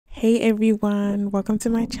Hey everyone, welcome to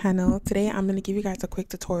my channel. Today I'm going to give you guys a quick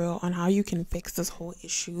tutorial on how you can fix this whole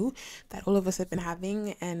issue that all of us have been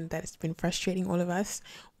having and that it's been frustrating all of us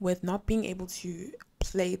with not being able to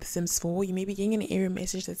play The Sims 4. You may be getting an error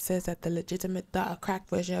message that says that the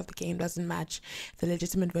cracked version of the game doesn't match the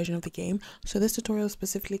legitimate version of the game. So this tutorial is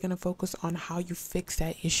specifically going to focus on how you fix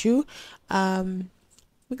that issue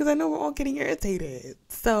because I know we're all getting irritated.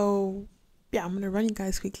 So yeah, I'm going to run you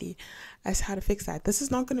guys quickly as to how to fix that. This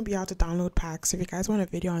is not going to be how to download packs. If you guys want a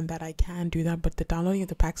video on that, I can do that, but the downloading of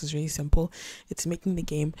the packs is really simple. It's making the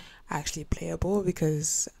game actually playable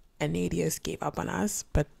because Anadius gave up on us,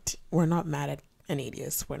 but we're not mad at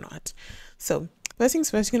Anadius. We're not. So first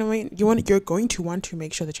things first, you're going to want to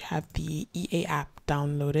make sure that you have the EA app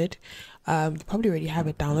downloaded. You probably already have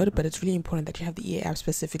it downloaded, but it's really important that you have the EA app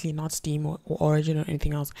specifically, not Steam or Origin or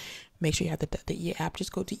anything else. Make sure you have the EA app.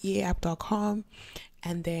 Just go to eaapp.com,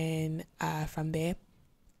 and then from there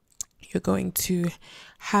you're going to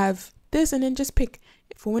have this, and then just pick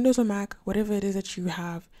for Windows or Mac, whatever it is that you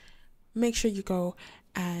have. Make sure you go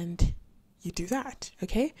and you do that.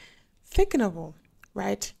 Okay, second of all,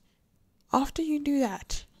 right after you do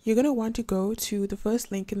that, you're going to want to go to the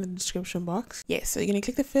first link in the description box. Yes, so you're going to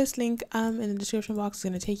click the first link in the description box. It's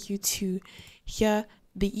going to take you to here,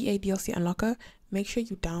 the EA DLC Unlocker. Make sure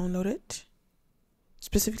you download it.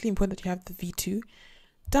 Specifically important that you have the V2.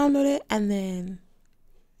 Download it, and then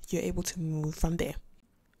you're able to move from there.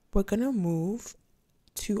 We're going to move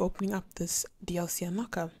to opening up this DLC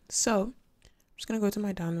Unlocker. So I'm just going to go to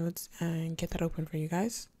my downloads and get that open for you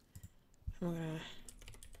guys. And we're going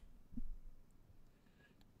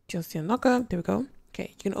to DLC Unlocker, there we go. Okay,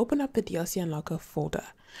 you can open up the DLC Unlocker folder,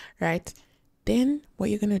 right? Then what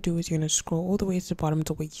you're going to do is you're going to scroll all the way to the bottom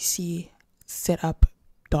to where you see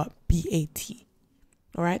setup.bat.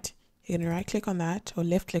 All right, you're going to right click on that, or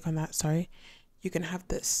left click on that, sorry. You can have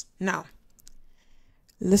this. Now,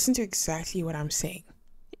 listen to exactly what I'm saying.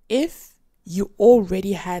 If you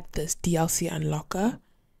already had this DLC Unlocker,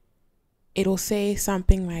 it'll say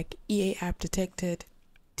something like EA app detected,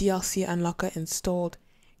 DLC Unlocker installed,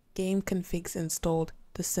 game configs installed,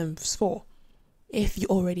 The Sims 4. If you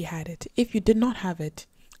already had it. If you did not have it,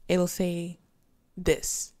 it'll say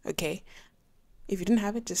this. Okay, if you didn't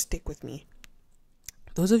have it, just stick with me.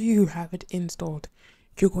 Those of you who have it installed,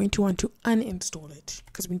 you're going to want to uninstall it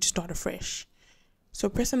because we need to start afresh. So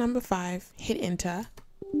press the number 5, hit enter.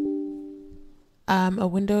 A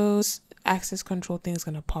Windows access control thing is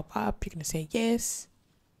going to pop up. You're going to say yes.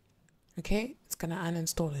 Okay, it's going to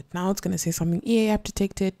uninstall it. Now it's going to say something EA app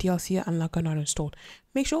detected, DLC Unlocker not installed.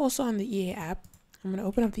 Make sure also on the EA app, I'm going to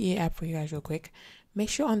open up the EA app for you guys real quick. Make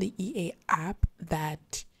sure on the EA app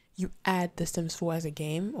that you add The Sims 4 as a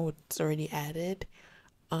game, or it's already added.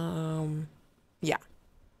 Yeah,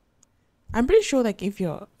 I'm pretty sure like if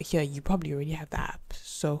you're here, you probably already have the app.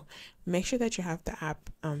 So make sure that you have the app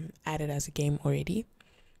added as a game already.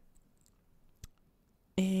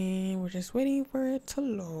 And we're just waiting for it to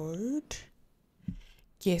load.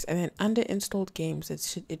 Yes, and then under installed games,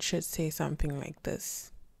 it should say something like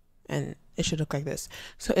this, and it should look like this.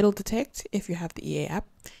 So it'll detect if you have the EA app.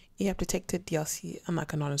 EA app detected, DLC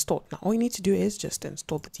Unlocker not installed. Now all you need to do is just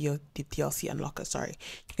install the DLC Unlocker. Sorry,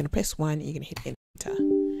 you're gonna press 1. You're gonna hit enter.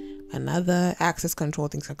 Another access control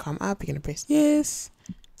things can come up. You're gonna press yes.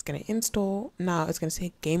 It's gonna install. Now it's gonna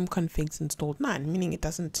say game configs installed 9, meaning it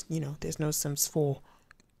doesn't, there's no Sims 4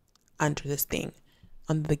 under this thing,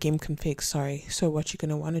 under the game config, sorry. So what you're going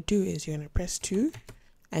to want to do is you're going to press 2,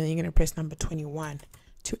 and then you're going to press number 21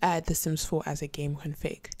 to add The Sims 4 as a game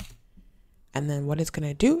config. And then what it's going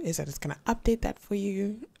to do is that it's going to update that for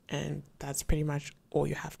you, and that's pretty much all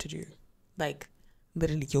you have to do. Like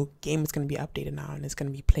literally your game is going to be updated now, and it's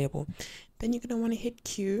going to be playable. Then you're going to want to hit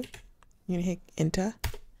Q. You're going to hit enter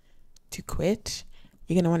to quit.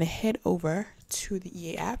 You're going to want to head over to the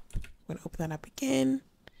EA app. I'm going to open that up again.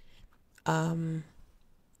 Let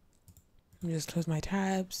me just close my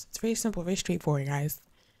tabs. It's very simple, very straightforward, guys.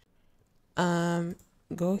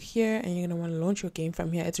 Go here, and you're gonna want to launch your game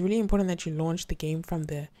from here. It's really important that you launch the game from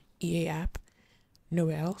the EA app,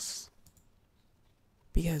 nowhere else,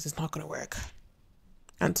 because it's not gonna work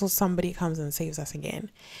until somebody comes and saves us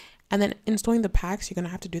again. And then installing the packs, you're gonna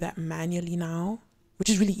have to do that manually now, which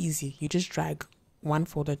is really easy. You just drag one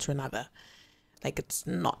folder to another. Like, it's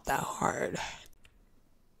not that hard.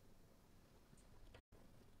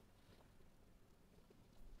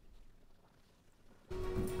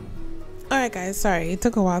 Alright guys, sorry, it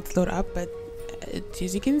took a while to load up, but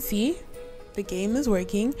as you can see, the game is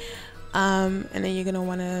working. And then you're gonna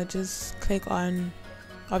want to just click on,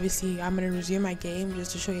 obviously I'm gonna resume my game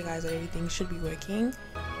just to show you guys that everything should be working.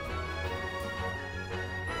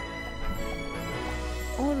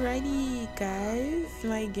 Alrighty guys,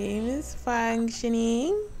 my game is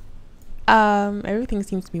functioning. Everything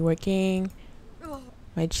seems to be working.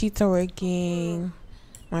 My cheats are working.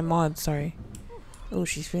 My mods, sorry. Oh,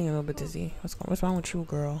 she's feeling a little bit dizzy. What's wrong with you,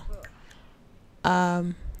 girl?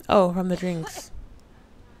 Oh, from the drinks.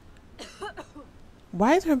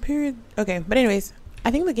 Why is her period? Okay, but anyways, I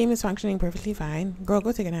think the game is functioning perfectly fine. Girl,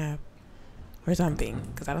 go take a nap or something,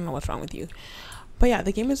 because I don't know what's wrong with you. But yeah,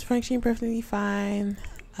 the game is functioning perfectly fine.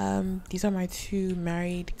 These are my two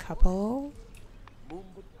married couple,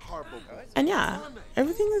 and yeah,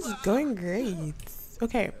 everything is going great.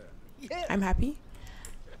 Okay, I'm happy,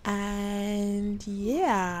 and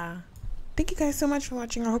yeah, thank you guys so much for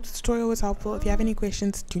watching. I hope the tutorial was helpful. If you have any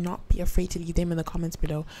questions, do not be afraid to leave them in the comments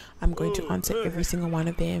below. I'm going to answer every single one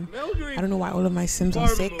of them. I don't know why all of my sims are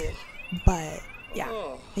sick, but yeah,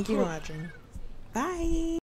 thank you for watching. Bye.